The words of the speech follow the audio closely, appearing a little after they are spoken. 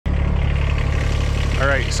All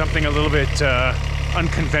right, something a little bit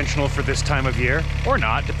unconventional for this time of year, or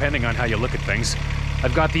not, depending on how you look at things.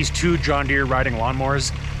 I've got these two John Deere riding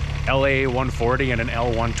lawnmowers, LA140 and an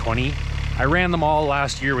L120. I ran them all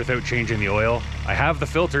last year without changing the oil. I have the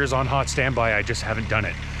filters on hot standby, I just haven't done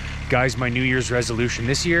it. Guys, my New Year's resolution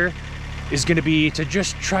this year is gonna be to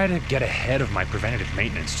just try to get ahead of my preventative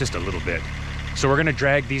maintenance just a little bit. So we're gonna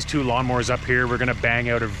drag these two lawnmowers up here, we're gonna bang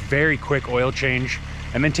out a very quick oil change,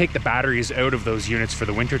 and then take the batteries out of those units for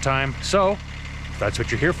the winter time. So, if that's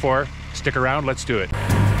what you're here for, stick around, let's do it.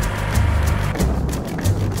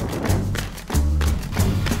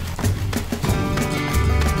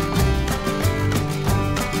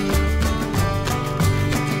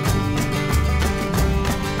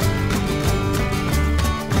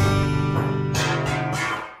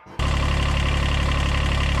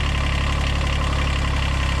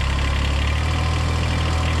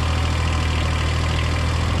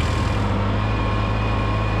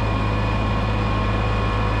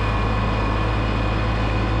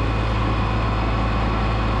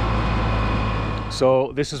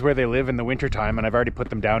 So this is where they live in the winter time, and I've already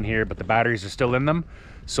put them down here, but the batteries are still in them.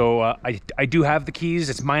 So I do have the keys.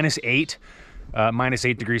 It's -8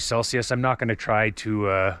 degrees Celsius. I'm not going to try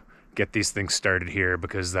to get these things started here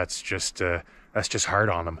because that's just hard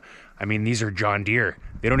on them. I mean, these are John Deere.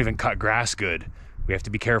 They don't even cut grass good. We have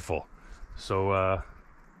to be careful. So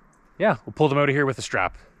yeah, we'll pull them out of here with a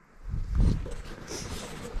strap.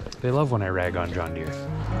 They love when I rag on John Deere.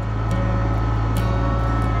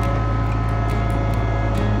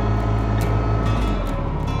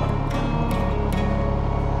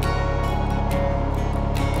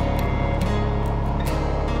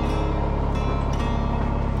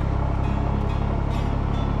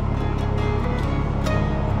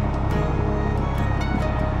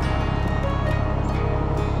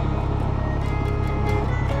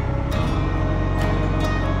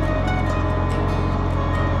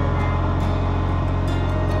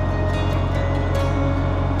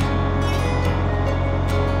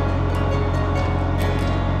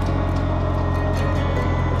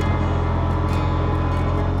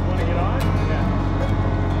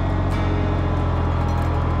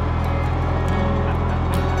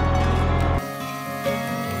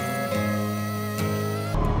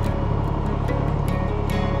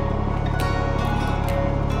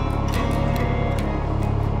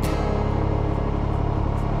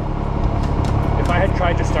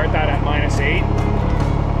 Tried to start that at -8,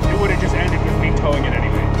 it would have just ended with me towing it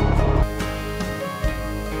anyway.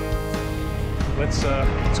 Let's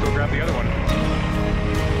go grab the other one. Don't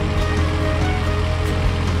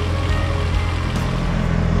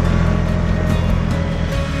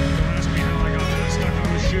ask me how I got that stuck on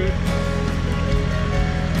the chute.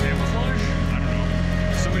 Camouflage? I don't know.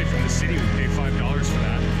 Somebody from the city would pay $5 for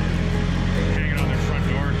that. Hang it on their front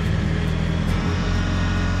door.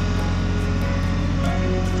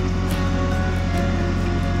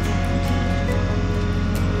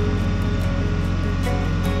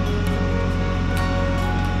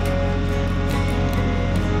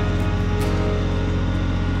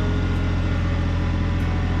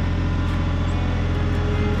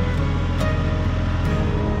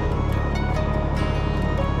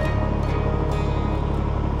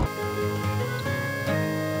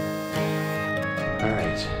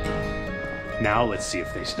 Now let's see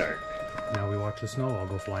if they start. Now we watch the snow all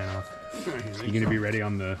go flying off. You gonna be ready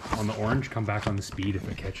on the orange? Come back on the speed if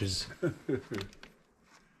it catches.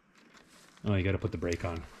 Oh, you gotta put the brake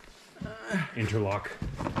on. Interlock.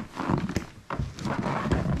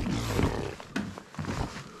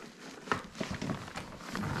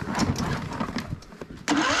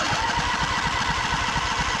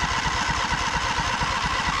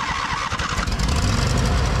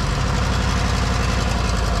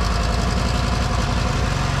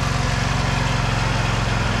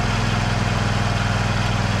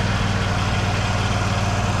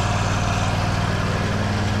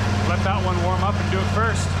 That one warm up and do it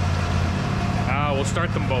first. We'll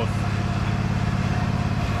start them both.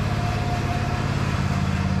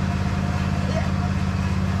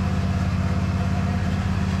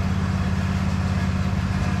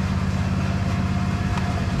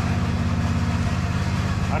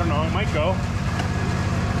 I don't know, it might go.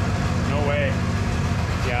 No way.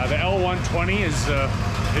 Yeah, the L120 is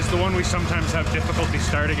the one we sometimes have difficulty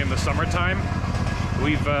starting in the summertime.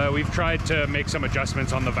 We've tried to make some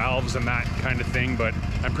adjustments on the valves and that kind of thing, but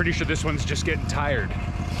I'm pretty sure this one's just getting tired.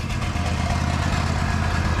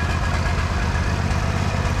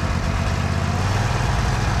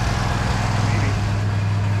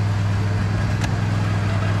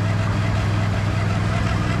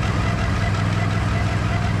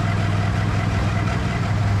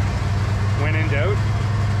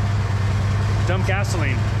 dump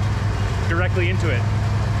gasoline directly into it.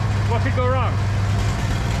 What could go wrong?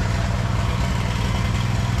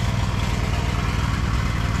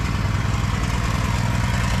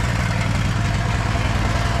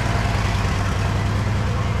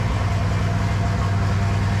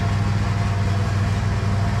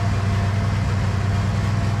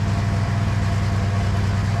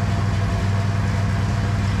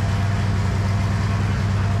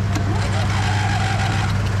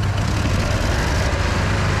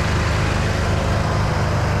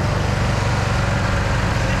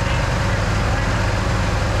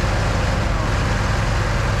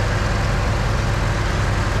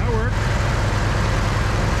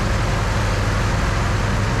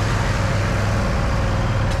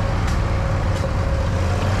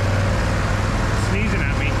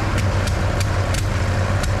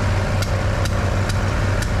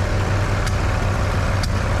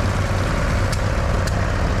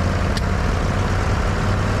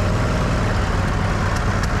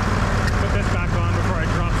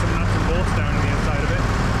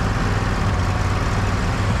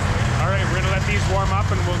 Warm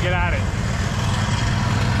up and we'll get at it.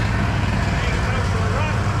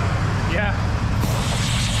 Yeah.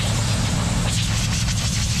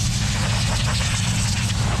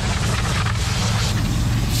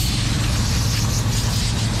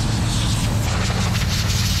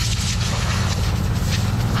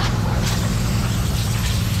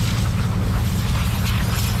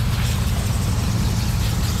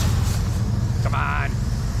 Come on.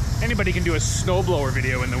 Anybody can do a snowblower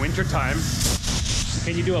video in the wintertime.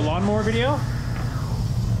 Can you do a lawnmower video?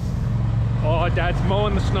 Oh, Dad's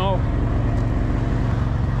mowing the snow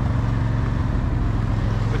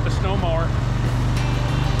with the snow mower.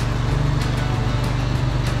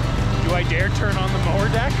 Do I dare turn on the mower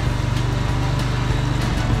deck?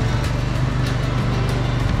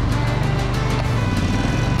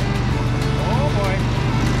 Oh boy.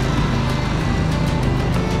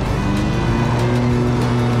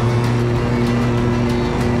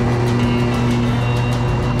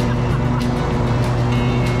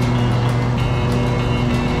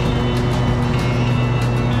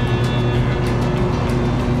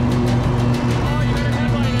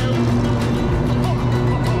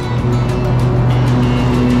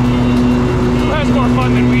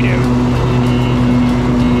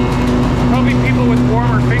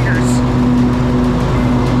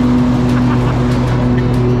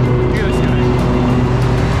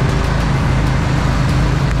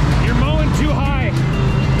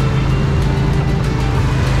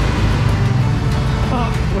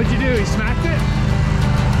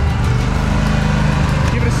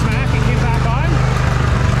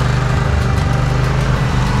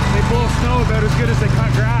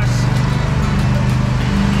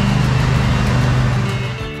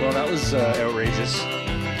 Outrageous.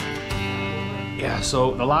 Yeah,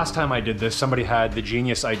 so the last time I did this, somebody had the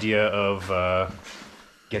genius idea of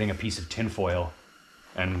getting a piece of tin foil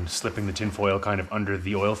and slipping the tin foil kind of under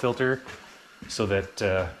the oil filter so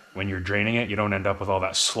that when you're draining it, you don't end up with all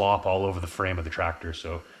that slop all over the frame of the tractor.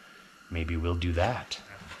 So maybe we'll do that.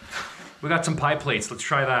 We got some pie plates. Let's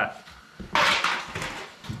try that.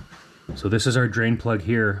 So this is our drain plug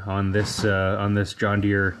here on this John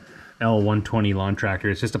Deere L120 lawn tractor.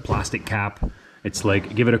 It's just a plastic cap. It's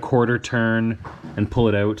like, give it a quarter turn and pull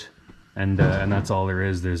it out, and that's all there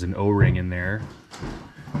is. There's an O-ring in there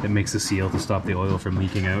that makes the seal to stop the oil from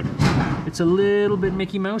leaking out. It's a little bit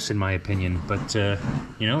Mickey Mouse in my opinion, but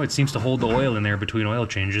you know, it seems to hold the oil in there between oil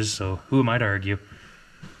changes, so who am I to argue?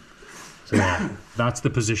 So yeah, that's the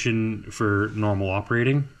position for normal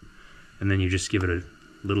operating, and then you just give it a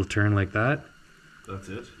little turn like that. That's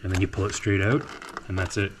it. And then you pull it straight out, and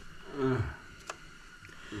that's it.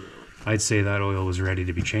 I'd say that oil was ready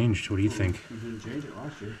to be changed. What do you think? You didn't change it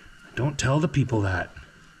last year. Don't tell the people that.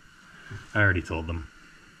 I already told them.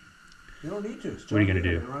 You don't need to. What are you gonna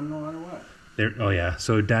do? They run no matter what. Oh yeah.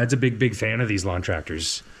 So Dad's a big fan of these lawn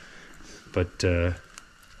tractors, but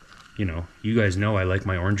you know, you guys know I like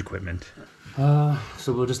my orange equipment. So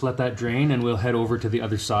we'll just let that drain, and we'll head over to the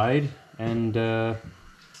other side and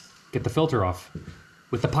get the filter off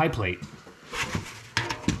with the pie plate.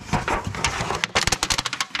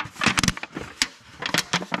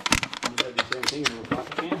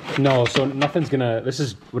 No, so nothing's gonna, this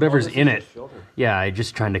is whatever's in it. Yeah, I'm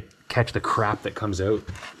just trying to catch the crap that comes out.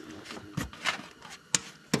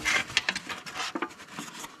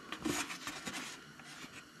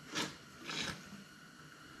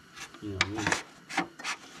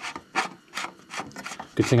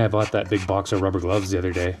 Good thing I bought that big box of rubber gloves the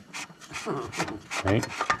other day. Right?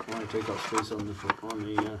 I want to take up space on the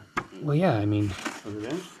well, yeah, I mean... On the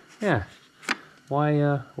bench? Yeah.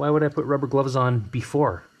 Why would I put rubber gloves on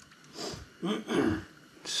before?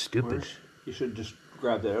 Stupid. You should just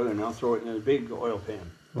grab that other now, throw it in a big oil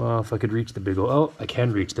pan. Well, if I could reach the big oil... Oh, I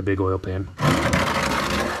can reach the big oil pan.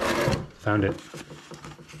 Found it.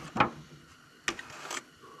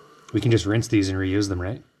 We can just rinse these and reuse them,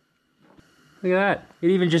 right? Look at that.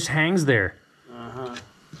 It even just hangs there. Uh-huh.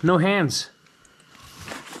 No hands.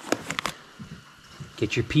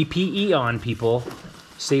 Get your PPE on, people.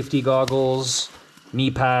 Safety goggles,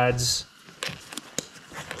 knee pads,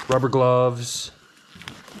 rubber gloves,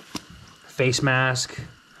 face mask.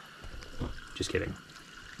 Just kidding.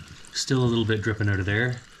 Still a little bit dripping out of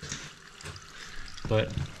there.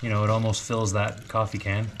 But, you know, it almost fills that coffee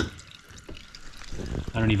can.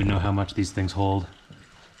 I don't even know how much these things hold.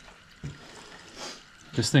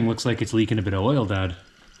 This thing looks like it's leaking a bit of oil, Dad.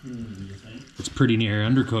 It's pretty near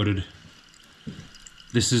undercoated.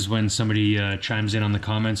 This is when somebody chimes in on the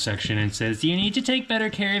comments section and says, "You need to take better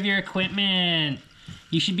care of your equipment.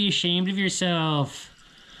 You should be ashamed of yourself."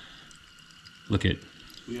 Look at.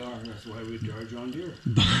 We are. That's why we are John Deere.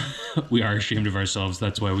 We are ashamed of ourselves.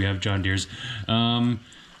 That's why we have John Deere's.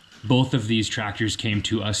 Both of these tractors came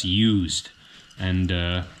to us used, and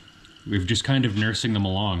we're just kind of nursing them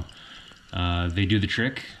along. They do the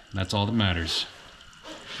trick. That's all that matters.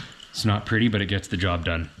 It's not pretty, but it gets the job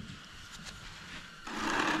done.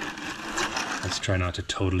 Let's try not to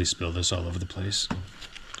totally spill this all over the place.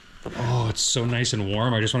 Oh, it's so nice and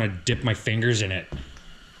warm. I just want to dip my fingers in it.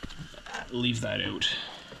 Leave that out.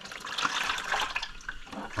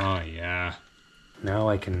 Oh, yeah. Now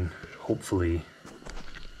I can hopefully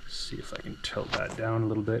see if I can tilt that down a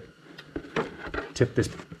little bit. Tip this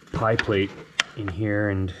pie plate in here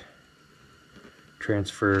and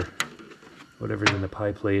transfer whatever's in the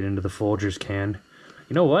pie plate into the Folgers can.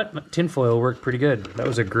 You know what? Tinfoil worked pretty good. That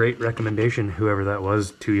was a great recommendation, whoever that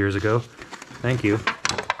was 2 years ago. Thank you.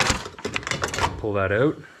 Pull that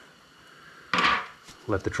out.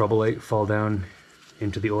 Let the trouble light fall down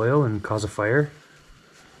into the oil and cause a fire.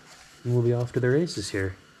 And we'll be off to the races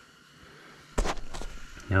here.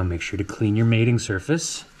 Now make sure to clean your mating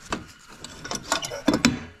surface.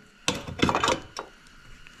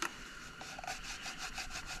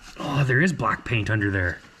 Oh, there is black paint under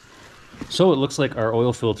there. So it looks like our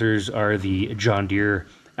oil filters are the John Deere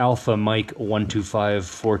Alpha Mike 125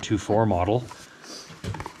 424 model.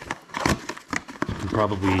 You can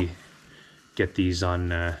probably get these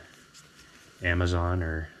on Amazon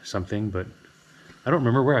or something, but I don't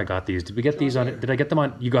remember where I got these. Did we get these on it? Did I get them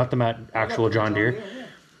on? You got them at actual John Deere? Yeah.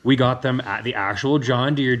 We got them at the actual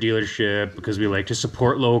John Deere dealership because we like to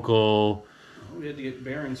support local. We had to get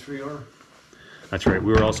bearings for your... That's right.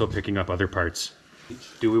 We were also picking up other parts.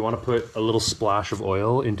 Do we want to put a little splash of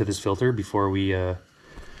oil into this filter before we...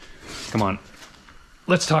 Come on.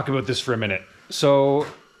 Let's talk about this for a minute. So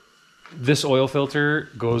this oil filter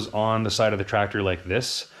goes on the side of the tractor like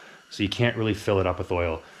this, so you can't really fill it up with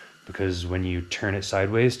oil, because when you turn it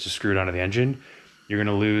sideways to screw it onto the engine, you're going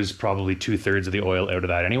to lose probably 2/3 of the oil out of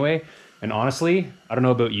that anyway. And honestly, I don't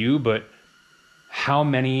know about you, but how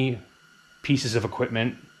many pieces of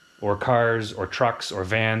equipment or cars or trucks or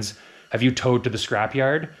vans have you towed to the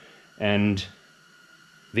scrapyard and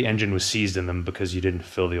the engine was seized in them because you didn't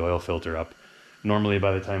fill the oil filter up? Normally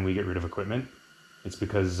by the time we get rid of equipment, it's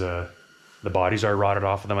because the bodies are rotted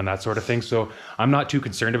off of them and that sort of thing. So I'm not too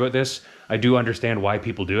concerned about this. I do understand why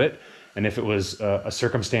people do it. And if it was a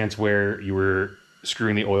circumstance where you were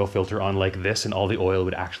screwing the oil filter on like this and all the oil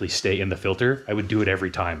would actually stay in the filter, I would do it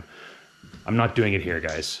every time. I'm not doing it here,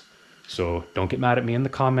 guys. So don't get mad at me in the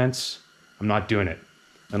comments. I'm not doing it.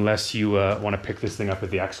 Unless you want to pick this thing up with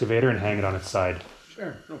the excavator and hang it on its side.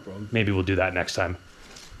 Sure, no problem. Maybe we'll do that next time.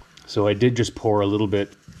 So I did just pour a little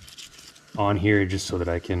bit on here just so that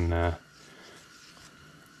I can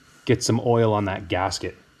get some oil on that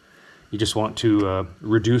gasket. You just want to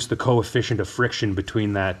reduce the coefficient of friction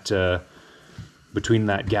between that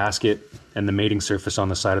gasket and the mating surface on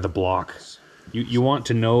the side of the block. You want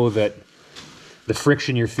to know that the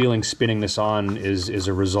friction you're feeling spinning this on is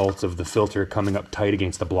a result of the filter coming up tight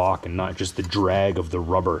against the block and not just the drag of the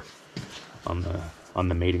rubber on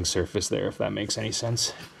the mating surface there, if that makes any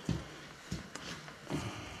sense.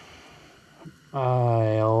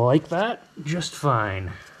 I like that just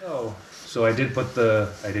fine. Oh, so I did put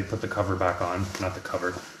the cover back on, not the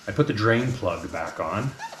cover. I put the drain plug back on.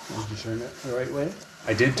 Did you turn it the right way?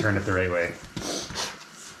 I did turn it the right way.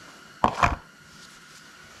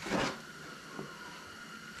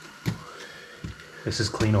 This is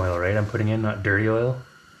clean oil, right? I'm putting in, not dirty oil.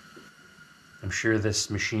 I'm sure this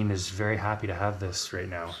machine is very happy to have this right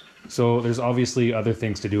now. So there's obviously other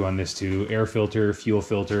things to do on this too. Air filter, fuel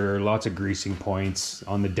filter, lots of greasing points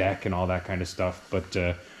on the deck and all that kind of stuff. But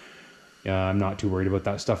yeah, I'm not too worried about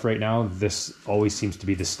that stuff right now. This always seems to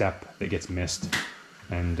be the step that gets missed.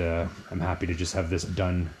 And I'm happy to just have this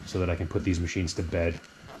done so that I can put these machines to bed.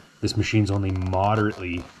 This machine's only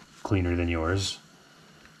moderately cleaner than yours.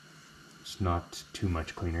 It's not too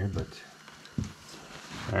much cleaner, but...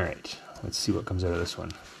 All right, let's see what comes out of this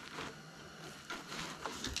one.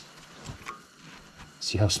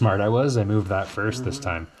 See how smart I was? I moved that first this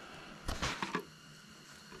time.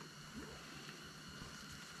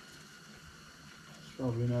 It's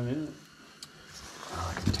probably not in it.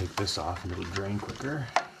 Oh, I can take this off and it'll drain quicker.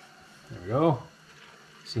 There we go.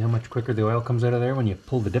 See how much quicker the oil comes out of there when you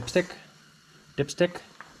pull the dipstick?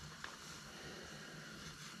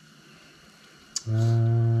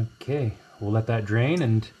 Okay, we'll let that drain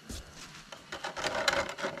and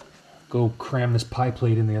go cram this pie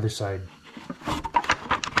plate in the other side.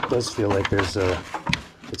 It does feel like it's a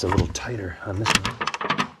little tighter on this one.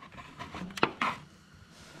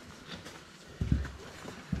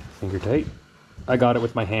 Finger tight. I got it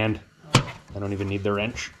with my hand. I don't even need the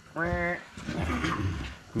wrench.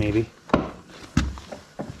 Maybe.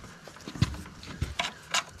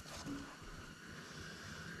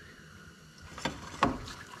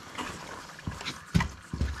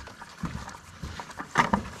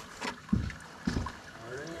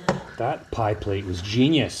 That pie plate was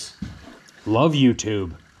genius. Love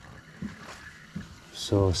YouTube.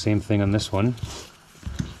 So same thing on this one.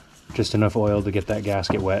 Just enough oil to get that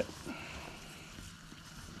gasket wet.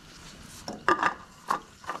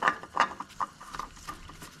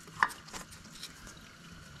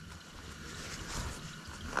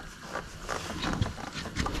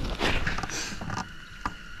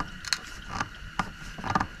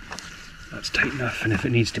 That's tight enough, and if it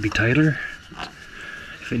needs to be tighter,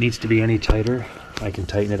 if it needs to be any tighter, I can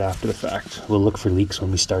tighten it after the fact. We'll look for leaks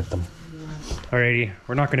when we start them. Alrighty,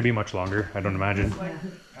 we're not going to be much longer, I don't imagine.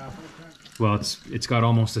 Well, it's got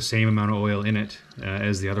almost the same amount of oil in it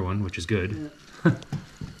as the other one, which is good.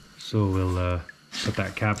 So we'll put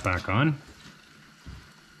that cap back on.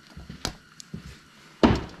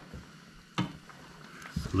 A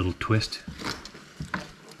little twist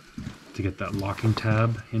to get that locking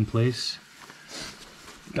tab in place.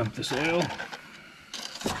 Dump this oil.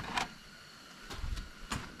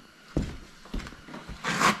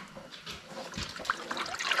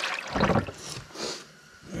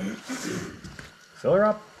 Fill her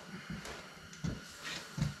up.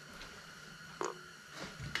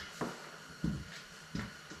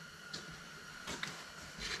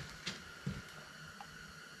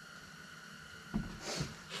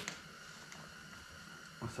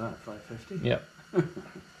 What's that, 550? Yep. What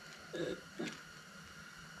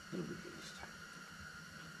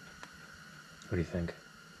do you think?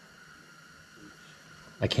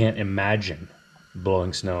 I can't imagine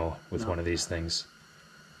blowing snow with one of these things.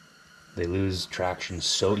 They lose traction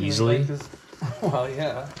so easily. Well,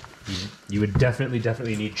 yeah. You would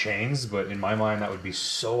definitely need chains, but in my mind that would be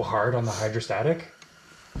so hard on the hydrostatic.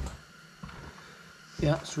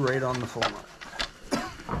 Yeah, it's right on the full line.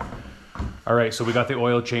 All right, so we got the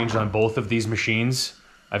oil changed on both of these machines.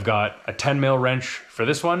 I've got a 10 mil wrench for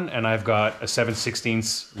this one, and I've got a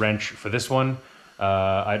 7/16 wrench for this one.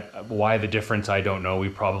 Why the difference, I don't know. We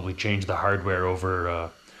probably changed the hardware over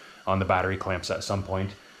on the battery clamps at some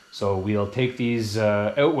point. So we'll take these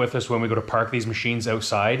out with us when we go to park these machines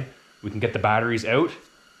outside. We can get the batteries out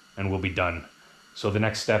and we'll be done. So the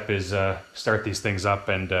next step is start these things up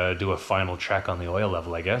and do a final check on the oil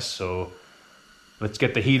level, I guess. So let's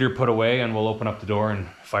get the heater put away and we'll open up the door and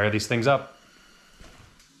fire these things up.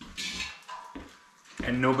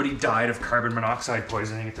 And nobody died of carbon monoxide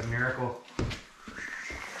poisoning. It's a miracle.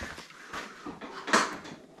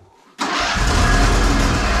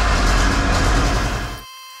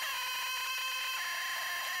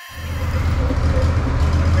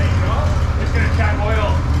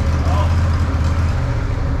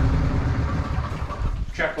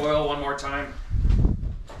 Check oil one more time.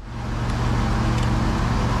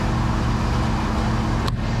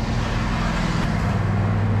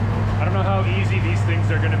 I don't know how easy these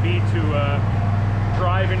things are going to be to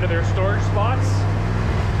drive into their storage spots.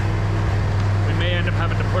 We may end up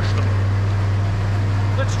having to push them.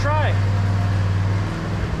 Let's try.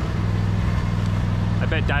 I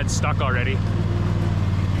bet Dad's stuck already.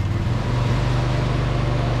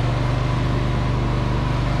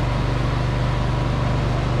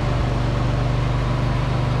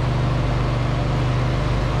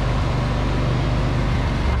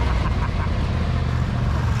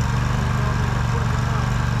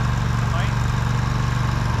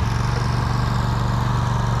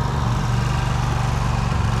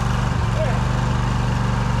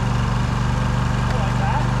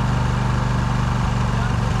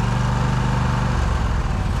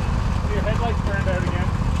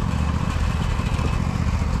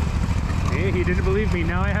 Didn't believe me.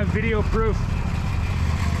 Now I have video proof.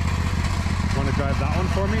 Want to drive that one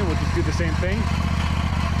for me? We'll just do the same thing.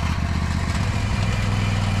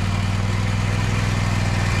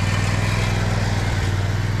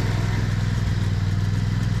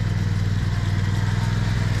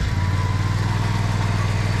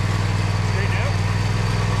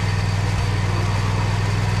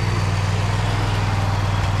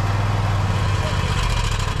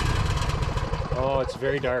 Oh, it's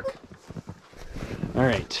very dark. All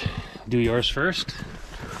right, do yours first.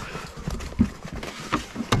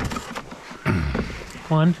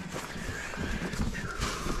 1,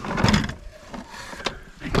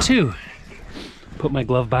 2. Put my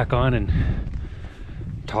glove back on and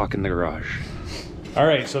talk in the garage. All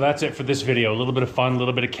right, so that's it for this video. A little bit of fun, a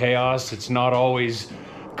little bit of chaos. It's not always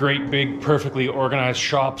great, big, perfectly organized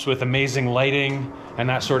shops with amazing lighting and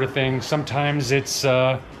that sort of thing. Sometimes it's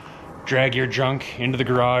drag your junk into the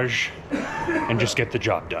garage and just get the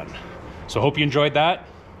job done. So hope you enjoyed that.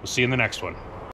 We'll see you in the next one.